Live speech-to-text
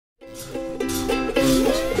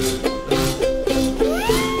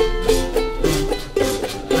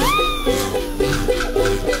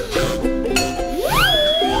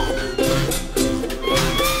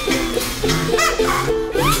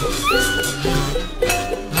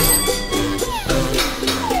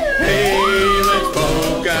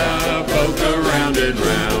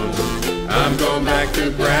I'm going back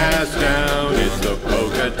to Brasstown, it's a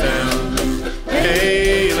polka town.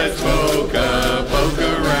 Hey, let's polka,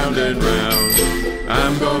 polka round and round.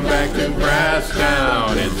 I'm going back to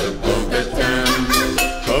Brasstown, it's a polka town.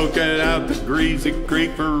 Polka out the greasy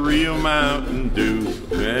creek for real Mountain Dew,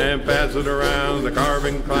 and pass it around the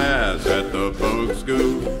carving class at the folk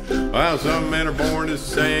school. While some men are born as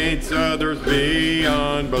saints, others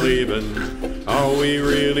beyond believing. All we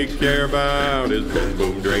really care about is boom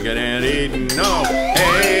boom drinking and eating. No,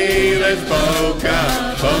 hey, let's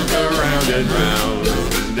polka, polka round and round.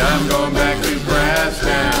 I'm going back to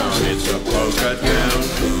Brasstown, it's a polka town.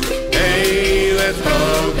 Hey, let's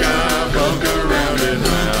polka, polka round and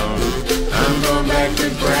round. I'm going back to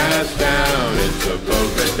Brasstown, it's a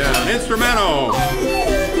polka town. Instrumental.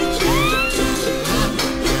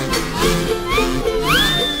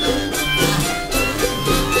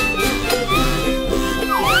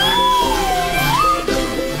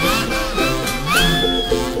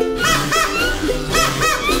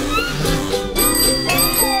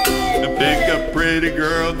 Pretty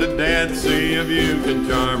girl to dance, see if you can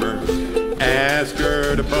charm her. Ask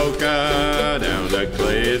her to polka down at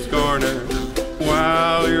Clay's corner.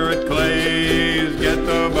 While you're at Clay's, get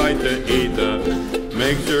the bite to eat.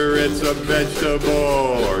 Make sure it's a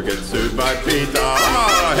vegetable or get sued by PETA.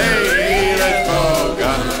 Oh, hey, let's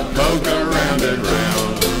polka, polka round and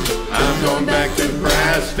round. I'm going back to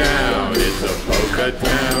Brasstown, it's a polka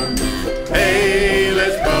town. Hey,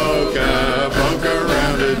 let's polka, polka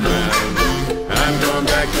round and round. I'm going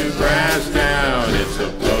back to Brasstown, it's a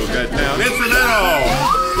polka town. Instrumental!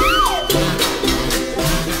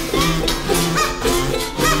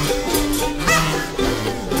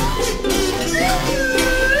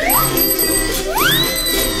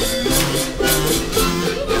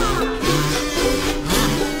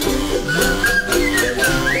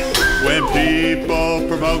 When people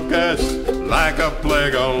provoke us like a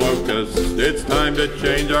plague of locusts, it's time to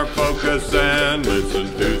change our focus and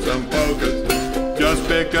listen to some polkas. Just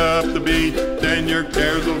pick up the beat, then your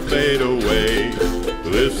cares will fade away.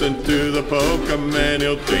 Listen to the polka man,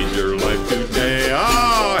 he'll change your life today.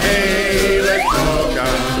 Oh, hey, let's polka,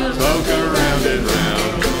 polka round and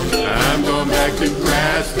round. I'm going back to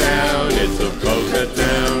Brasstown, it's a polka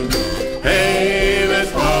town. Hey,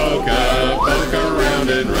 let's polka, polka round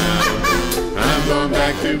and round. I'm going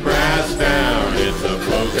back to Brasstown, it's a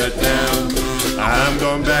polka town. I'm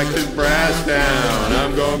going back to Brasstown,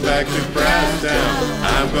 I'm going back to Brasstown,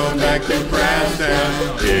 I'm going back to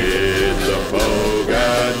Brasstown. Yeah.